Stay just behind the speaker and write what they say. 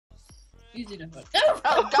Easy enough. No!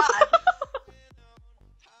 Oh god!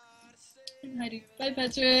 I'm hiding. Bye,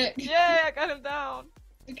 Patrick. Yeah, I got him down.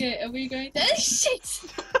 Okay, are we going to... Oh, shit!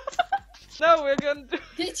 No, we're gonna do...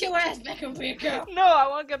 Get your ass back over here, girl. No, I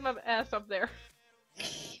won't get my ass up there.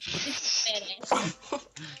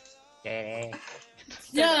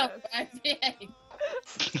 No, I'm being.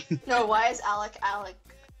 No, why is Alec?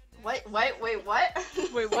 Wait, what? Wait, Why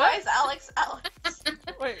what? is Alex?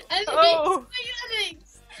 Wait. Alex! Oh,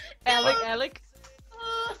 Alex! Alec.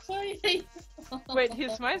 Oh, sorry. Wait,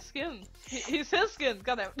 he's my skin. He's his skin.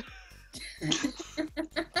 Got him.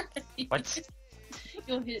 What?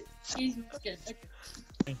 You'll hit. He's my skin.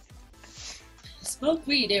 Okay. Smoke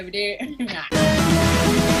weed over there.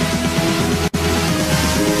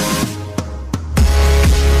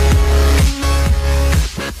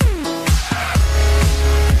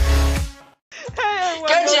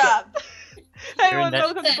 Good job. Hey everyone, that.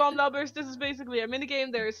 welcome to Bomb Lobbers. This is basically a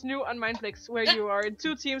minigame. There is new on Mindflix where you are in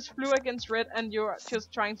two teams, blue against red, and you're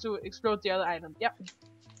just trying to explode the other island. Yep.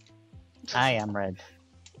 I am red.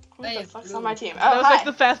 Who the fuck's on my team? That Oh, was hi. like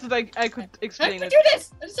the fastest I could How explain can I it. do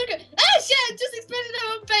this? I'm so good. Ah, shit! I just exploded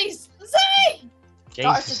our own base. I'm sorry.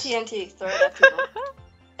 Start the Jesus. TNT. Throw it at people.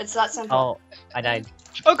 It's that simple. Oh, I died.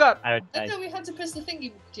 Oh god! I I died. thought we had to press the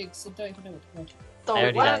thingy jigs and don't even know what to do. The I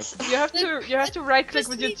already what? You have to right click Just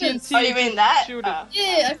with your leave us. TNT. Oh, you mean that? Shoot it.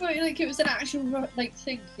 Yeah, I thought like it was an actual like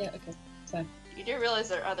thing. Yeah, okay, fine. You do realize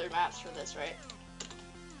there are other maps for this, right?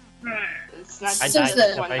 It's not I just So died sad.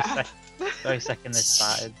 this the one very, map. very second this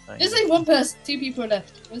started. So There's like one person, two people are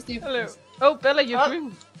left. Where's the other Hello. person? Oh, Bella, you're Oh.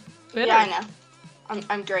 green. Bella. Yeah, I know.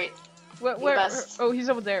 I'm great. Where? best. Oh, he's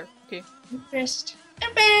over there. Okay. First.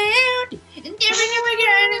 About and never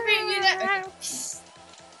gonna figure that. It's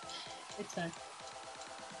fine.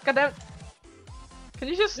 God damn. Can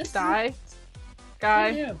you just This die, guy?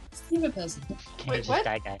 No, it's the other person. can Wait, you just what?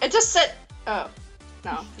 die, guy? It just said. Oh,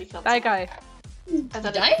 no, he killed. Die, someone. guy. I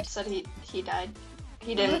thought Died? it said he died.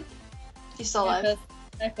 He didn't. He's still alive.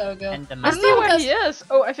 Hi, flower girl. And the I man. don't know where he is.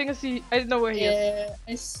 Oh, I think I see. I know where he is. Yeah,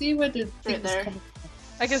 I see where the thing's there. coming from.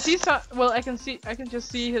 I can see some. Well, I can just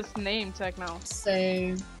see his name tag now. So.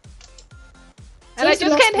 And I Where's the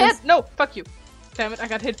just last can't person? hit. No, fuck you. Damn it! I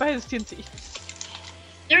got hit by his TNT.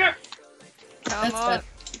 Yeah. Come That's on. bad.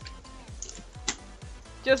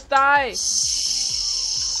 Just die.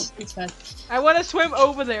 It's fine. I want to swim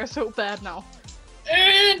over there so bad now.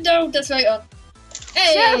 No, that's right on.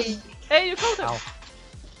 Hey! Yes! Hey, you killed him. Ow.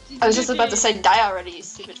 I was just about to say die already, you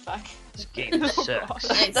stupid fuck. This game Oh, sucks.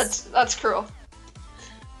 Nice. That's cruel.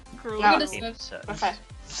 Cruel. No. This game sucks. Okay.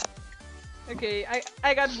 Okay,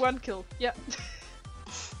 I got one kill. Yeah.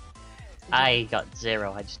 I got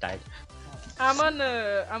 0. I just died. I'm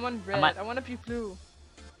on red. at- I want to be blue.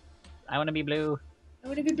 I want to be blue. I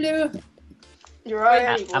want to be blue. You're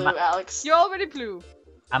already I'm blue, a- Alex. You're already blue.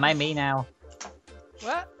 Am I me now?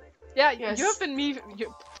 What? Yeah, Yes. you have been me.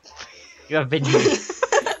 You have been.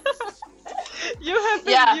 You have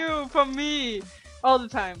been Yeah. you for me all the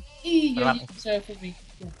time. You're about me? sorry for me.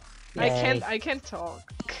 Yeah. Yay. I can't talk.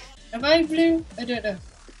 Am I blue? I don't know.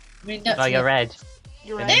 I mean, that's Oh, you're red.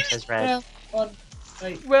 You're The right. name says red. Well, on.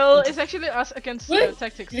 Wait. Well, it's actually us against What?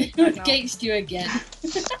 tactics right now. Against you again.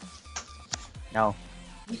 No.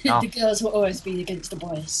 No. The girls will always be against the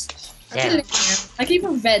boys. Yeah. I keep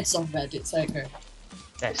on reds on red, it's okay.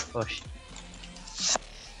 Let's push.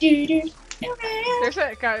 There's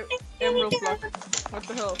a guy emerald block. What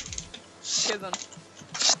the hell? Okay then.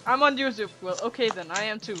 I'm on YouTube. Well, okay then. I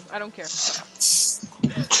am too. I don't care. So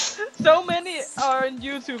many are on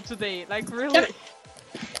YouTube today. Like really.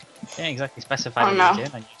 Didn't exactly specify Oh, what no. you're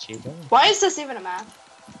doing on YouTube. though. Why is this even a map?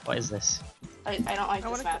 What is this? I don't like I this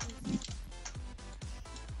wanna map.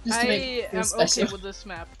 Just to make I it feel am special. okay with this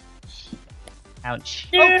map. Ouch.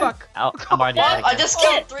 Oh fuck! Oh, I'm already Well, dead I again. just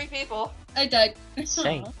killed 3 people. I died.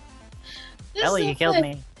 Same. Aw. That's Ellie, so you killed fair.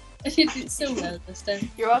 me. I did it so well this time.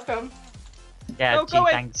 You're welcome. Yeah, Oh, gee, go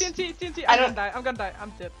away! thanks. TNT! I I'm don't- gonna die. I'm gonna die.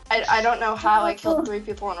 I'm dead. I don't know how I killed 3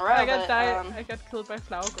 people in a row, I got but I got killed by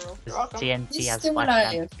Flower Girl. This You're welcome. TNT You're has still flash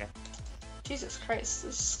alive. damage. Jesus Christ, this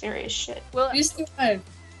is scary as shit. Well, Who's still alive?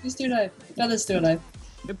 Who's still alive? Fella's still alive.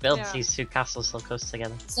 Who builds Yeah. these two castles so close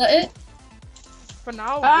together? Is that it? for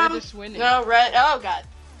now, red is winning. No, red. Oh god.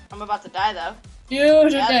 I'm about to die though. No,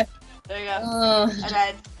 Yeah. no, There you go. no. I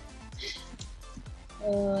died.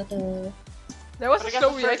 No. There was But a I got slow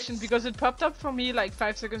the first- reaction because it popped up for me like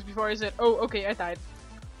 5 seconds before I said, "Oh, okay, I died."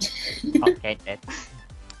 Okay, dead.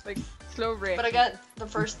 Like slow reaction. But I got the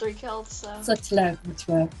first 3 kills, so Such loud as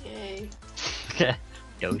well. yay.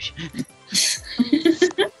 Yosh.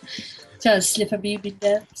 Trying to slip a meme in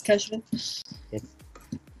there, it's casual.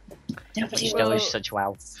 Nobody Still Well- is such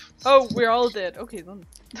wow. Oh, we're all dead. Okay then.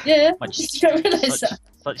 Yeah, Much- you don't realise Such, that.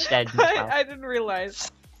 such dead as well. I didn't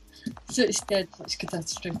realize. So it's dead, much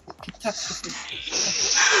catastrophe.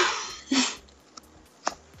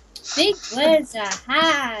 Big words are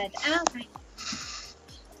hard. Oh my.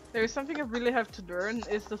 There is something I really have to learn.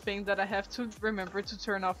 Is the thing that I have to remember to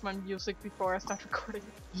turn off my music before I start recording.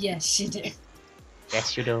 Yes, you do.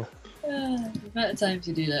 Yes, you do. The amount of times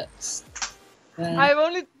you do that. I've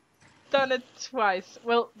only done it twice.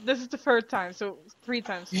 Well, this is the third time, so 3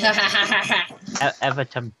 times.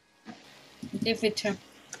 Everton. Everton.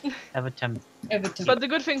 Everton. Everton. But the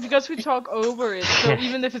good thing, because we talk over it, so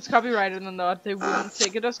even if it's copyrighted or not, they won't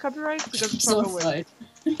take it as copyright because we so talk over it.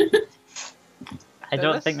 fine. I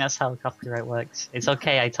don't Dennis? think that's how copyright works. It's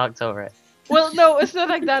okay, I talked over it. Well, no, it's not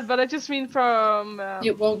like that, but I just mean from...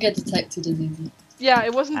 It won't get detected as easy. Yeah,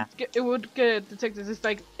 it wasn't. It would get detected. It's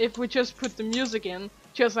like if we just put the music in,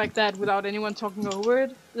 just like that, without anyone talking over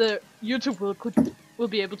it, the YouTube will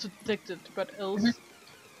be able to detect it, but else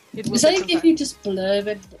it will. It's take like some if time. you just blur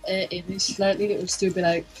the image slightly, it will still be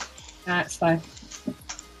like, ah, it's fine.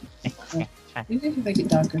 Fine. Maybe if you make it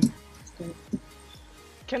darker. It's great.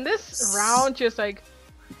 Can this round just like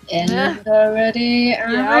And already,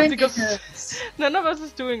 Yeah, because none of us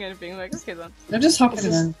is doing anything. Like, okay then. I'm just hopping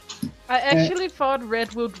around. I actually thought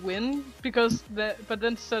Red would win because but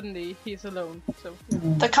then suddenly he's alone. So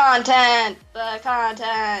The content! The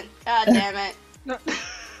content! God damn it. no.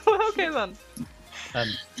 Okay then.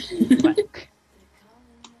 Whack.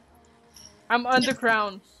 I'm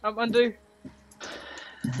underground. I'm underground.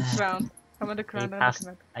 I'm underground.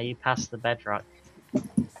 Are you past the bedrock?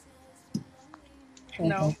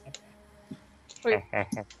 No. Wait.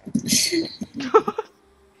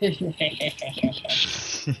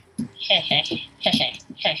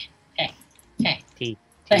 T.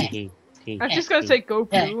 I'm just gonna say go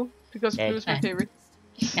blue because blue is my favorite.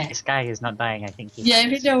 This guy is not dying, I think he. Yeah,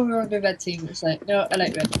 if you know we're on the red team, it's like, no, I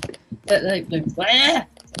like red. I like blue.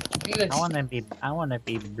 English. I wanna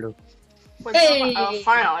be blue. Wait, Hey! oh,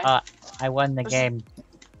 finally. I won the game.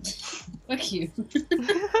 Fuck you.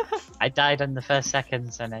 I died on the first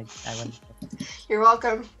seconds and I won. You're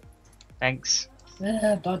welcome. Thanks.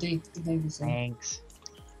 Body. Thanks.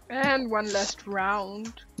 And one last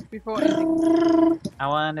round before ending. I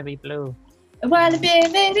wanna be blue. Why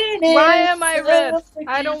am I red?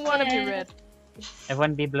 I don't want to be red.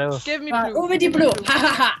 Everyone be blue. Give me blue. Already Give me blue. Ha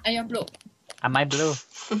ha ha! I am blue. Am I blue?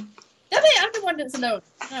 Damn it! I'm the one that's alone.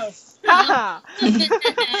 No. Haha.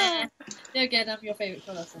 There again, I'm your favorite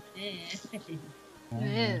colour. So.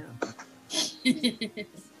 Yeah.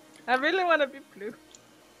 I really want to be blue.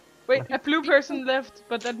 Wait, a blue person left,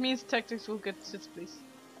 but that means Tactics will get 6th place.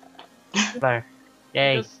 Blur.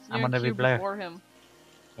 Yay! Because I you wanna be queued blue. before him.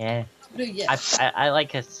 Yeah. Blue, yeah. I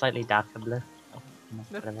like a slightly darker blue. Oh,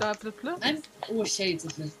 no, whatever. Blue. I'm all shades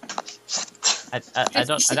of blue. I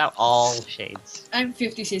don't all shades. I'm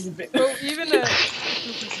 50 shades of blue. Oh, even a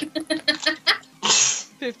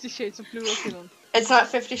 50 Shades of Blue. Okay then. It's not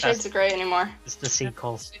 50 Shades of Grey anymore. It's the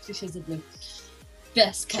sequel. 50 shades of blue.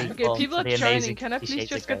 Best kind. Okay, Well, people for are the joining. amazing Can I 50 please Shades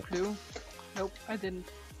just of get blue? Nope, I didn't.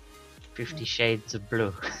 50 Shades of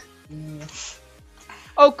Blue. Yeah.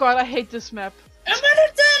 Oh god, I hate this map. I'm on a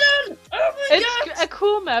tunnel! Oh my It's god! a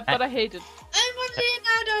cool map, but I hate it. I'm on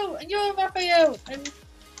Leonardo! And you're Raphael!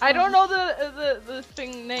 I don't know the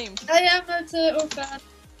thing names. I am a turtle fan.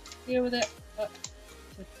 Deal with it. Oh,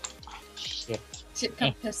 Shit. shit,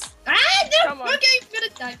 compass. Ah, no! Come on. Okay, I'm gonna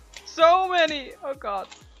die. So many! Oh god.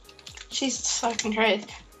 Jesus fucking Christ.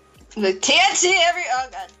 The TNT every. Oh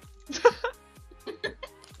god.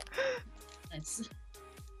 Nice.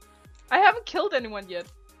 I haven't killed anyone yet.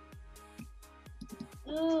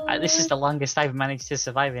 Oh, This is the longest I've managed to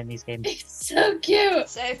survive in these games. It's so cute!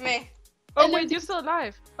 Save me. Oh And wait, then- you're still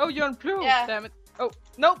alive. Oh, you're on blue. Yeah. Damn it. Oh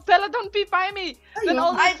no, Bella, don't be by me. Then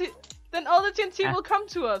all I- the then all the TNT Ah. will come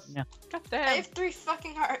to us. Yeah. God I damn. have 3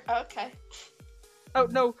 fucking heart. Okay. Oh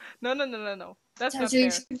no, no. That's not fair.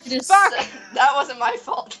 Just... Fuck! That wasn't my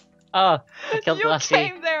fault. Oh, I killed You Glassy.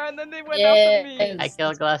 came there and then they went after me. I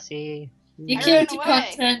killed Glassy. You I killed ran your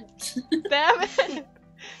away. content. Damn it.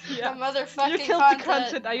 The Yeah. motherfucking You killed the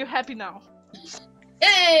content. Are you happy now?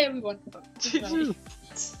 Yay, we won. GG.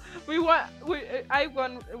 We won.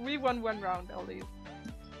 We won 1 round, at least.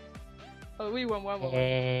 Oh, we won 1.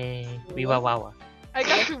 Yay. We were wawa. I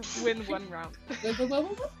got to win 1 round.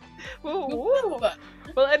 Whoa. Woo.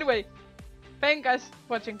 Well, anyway, thank you guys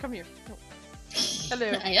for watching. Come here. Hello.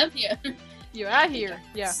 I am here. You are here.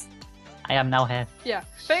 Yeah. I am now here. Yeah.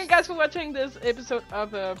 Thank you guys for watching this episode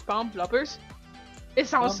of Lobbers. It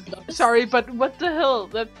sounds Lobbers? sorry, but what the hell?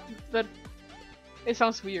 That It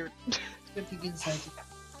sounds weird. Good to get excited.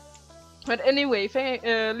 But anyway,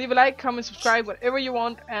 leave a like, comment, subscribe, whatever you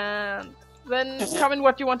want, and then comment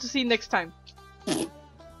what you want to see next time.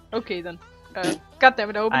 Okay then. God damn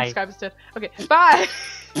it, I opened Bye. Skype instead. Okay, bye!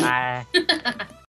 Bye.